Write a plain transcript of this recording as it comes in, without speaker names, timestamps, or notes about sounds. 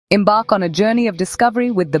Embark on a journey of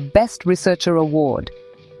discovery with the Best Researcher Award.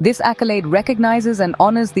 This accolade recognizes and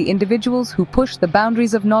honors the individuals who push the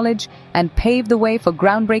boundaries of knowledge and pave the way for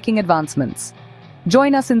groundbreaking advancements.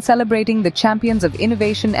 Join us in celebrating the champions of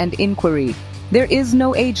innovation and inquiry. There is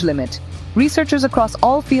no age limit. Researchers across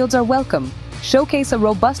all fields are welcome. Showcase a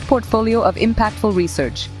robust portfolio of impactful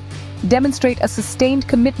research. Demonstrate a sustained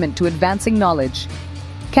commitment to advancing knowledge.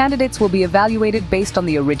 Candidates will be evaluated based on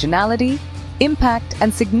the originality, impact,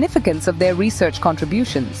 and significance of their research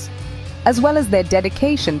contributions, as well as their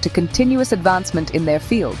dedication to continuous advancement in their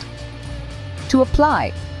field. To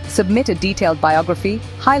apply, submit a detailed biography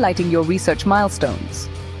highlighting your research milestones.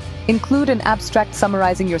 Include an abstract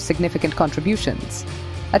summarizing your significant contributions.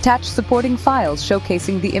 Attach supporting files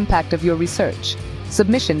showcasing the impact of your research.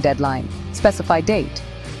 Submission deadline. Specify date.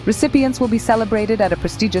 Recipients will be celebrated at a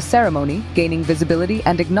prestigious ceremony, gaining visibility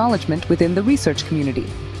and acknowledgement within the research community.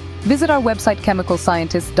 Visit our website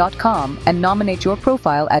chemicalscientist.com and nominate your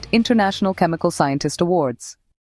profile at International Chemical Scientist Awards.